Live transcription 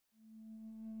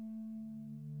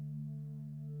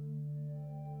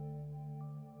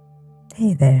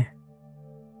Hey there.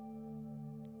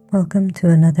 Welcome to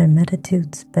another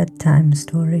Meditoots bedtime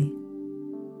story.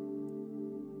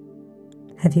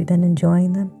 Have you been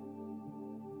enjoying them?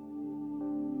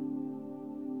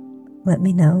 Let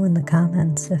me know in the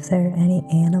comments if there are any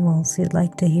animals you'd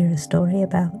like to hear a story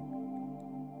about.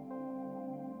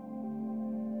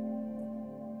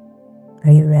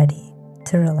 Are you ready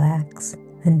to relax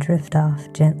and drift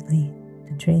off gently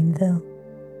to Dreamville?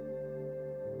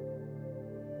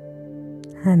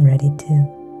 I'm ready too.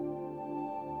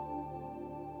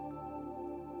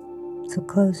 So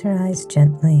close your eyes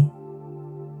gently.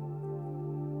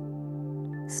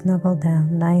 Snuggle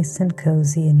down nice and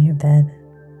cozy in your bed.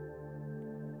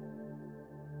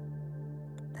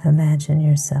 Imagine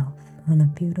yourself on a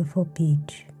beautiful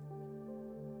beach.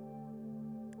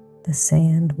 The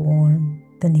sand warm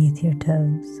beneath your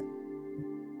toes.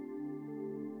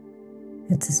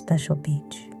 It's a special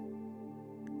beach,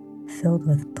 filled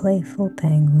with playful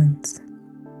penguins.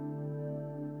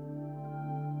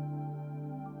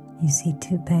 You see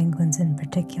two penguins in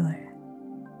particular,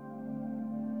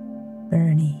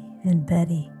 Bernie and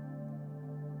Betty.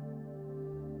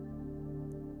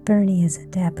 Bernie is a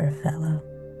dapper fellow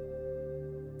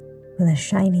with a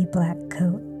shiny black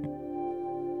coat,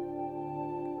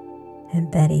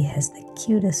 and Betty has the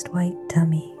cutest white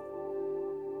tummy.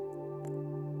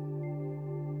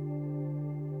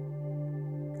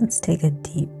 Let's take a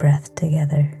deep breath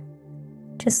together,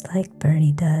 just like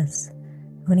Bernie does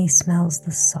when he smells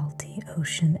the salty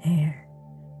ocean air.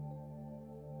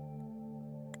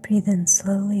 Breathe in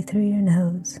slowly through your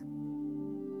nose,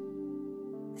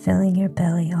 filling your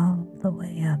belly all the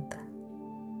way up,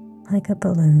 like a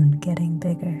balloon getting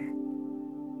bigger.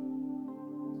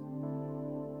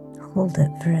 Hold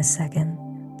it for a second,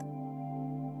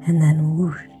 and then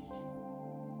whoosh,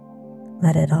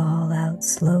 let it all out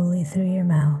slowly through your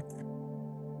mouth,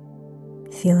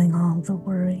 feeling all the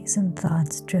worries and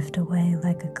thoughts drift away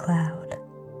like a cloud.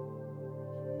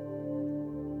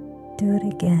 Do it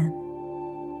again,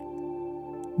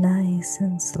 nice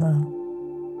and slow.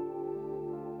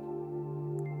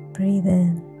 Breathe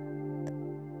in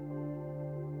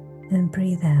and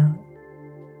breathe out.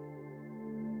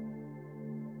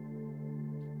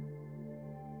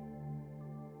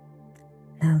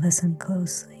 Now listen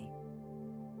closely.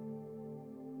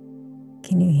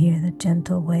 Can you hear the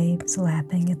gentle waves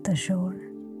lapping at the shore?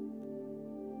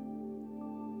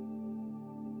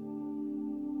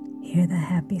 Hear the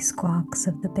happy squawks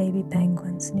of the baby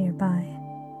penguins nearby.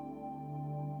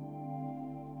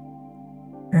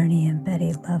 Bernie and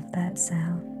Betty love that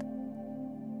sound.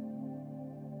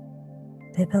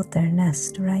 They built their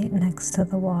nest right next to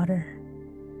the water,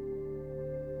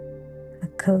 a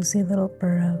cozy little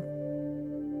burrow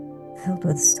filled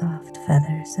with soft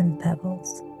feathers and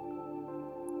pebbles.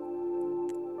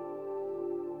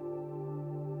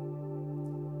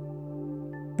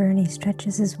 Bernie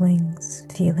stretches his wings,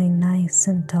 feeling nice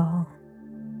and tall.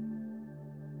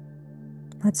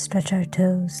 Let's stretch our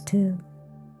toes too.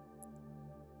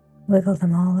 Wiggle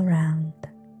them all around,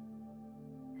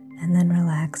 and then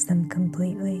relax them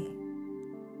completely.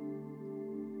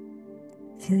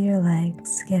 Feel your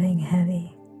legs getting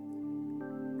heavy,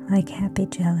 like happy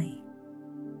jelly.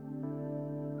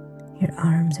 Your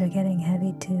arms are getting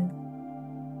heavy too.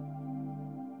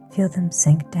 Feel them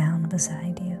sink down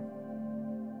beside you.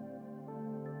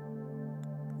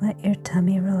 Let your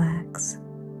tummy relax,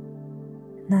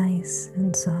 nice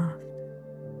and soft.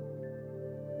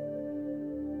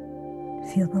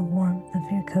 Feel the warmth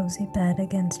of your cozy bed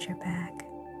against your back.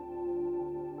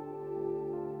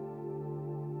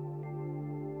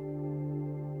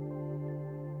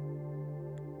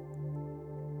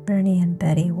 Bernie and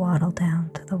Betty waddle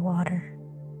down to the water.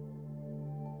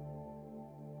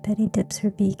 Betty dips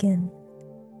her beak in,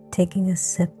 taking a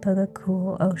sip of the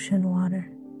cool ocean water.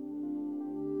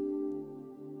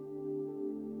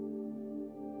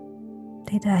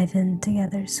 They dive in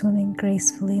together, swimming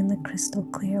gracefully in the crystal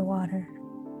clear water.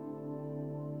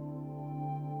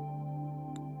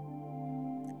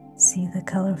 See the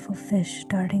colorful fish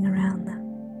darting around them.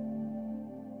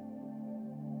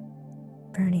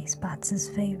 Bernie spots his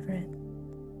favorite,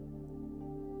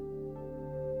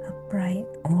 a bright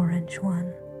orange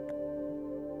one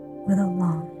with a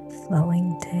long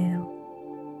flowing tail.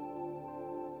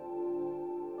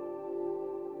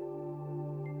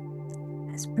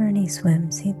 As Bernie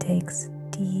swims, he takes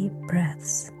deep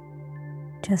breaths,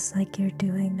 just like you're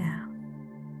doing now.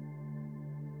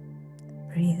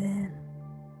 Breathe in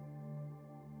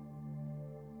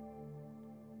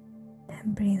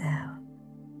and breathe out.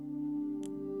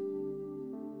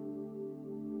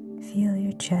 Feel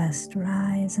your chest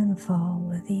rise and fall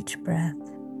with each breath,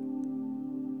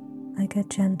 like a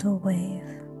gentle wave.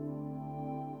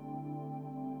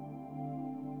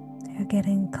 You're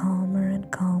getting calmer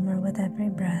and calmer with every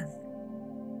breath.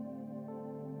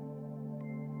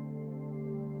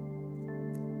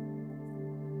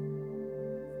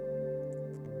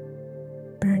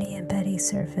 Bernie and Betty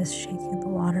surface, shaking the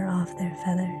water off their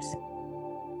feathers.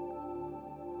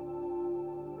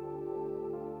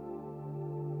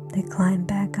 They climb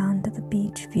back onto the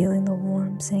beach, feeling the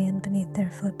warm sand beneath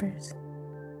their flippers.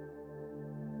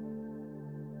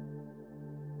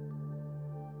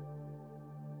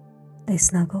 They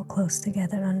snuggle close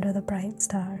together under the bright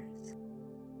stars.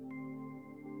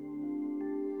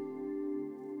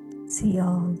 See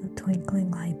all the twinkling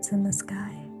lights in the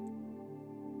sky.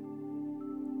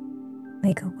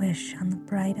 Make a wish on the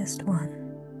brightest one.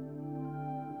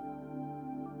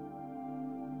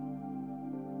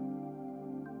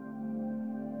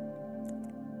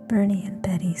 Bernie and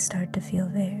Betty start to feel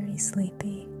very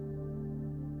sleepy.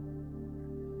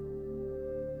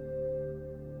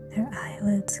 Their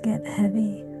eyelids get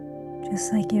heavy,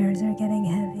 just like yours are getting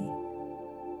heavy.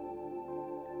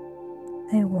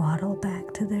 They waddle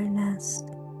back to their nest,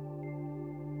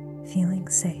 feeling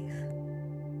safe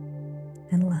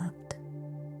and loved.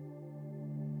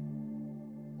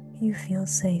 You feel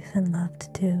safe and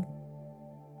loved too,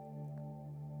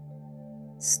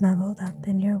 snuggled up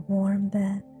in your warm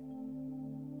bed.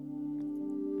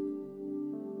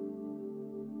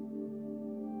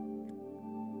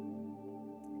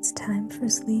 It's time for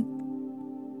sleep.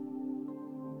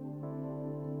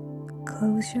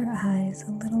 Close your eyes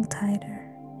a little tighter,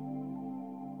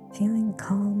 feeling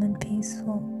calm and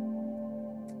peaceful.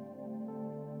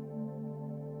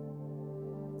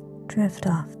 Drift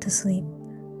off to sleep,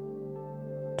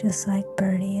 just like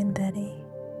Bernie and Betty,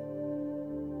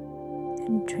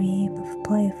 and dream of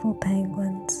playful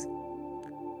penguins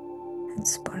and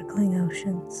sparkling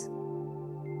oceans.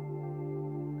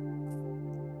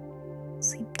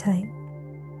 Sleep tight,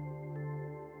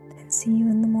 and see you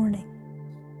in the morning.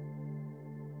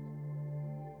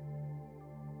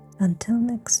 Until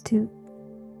next toot.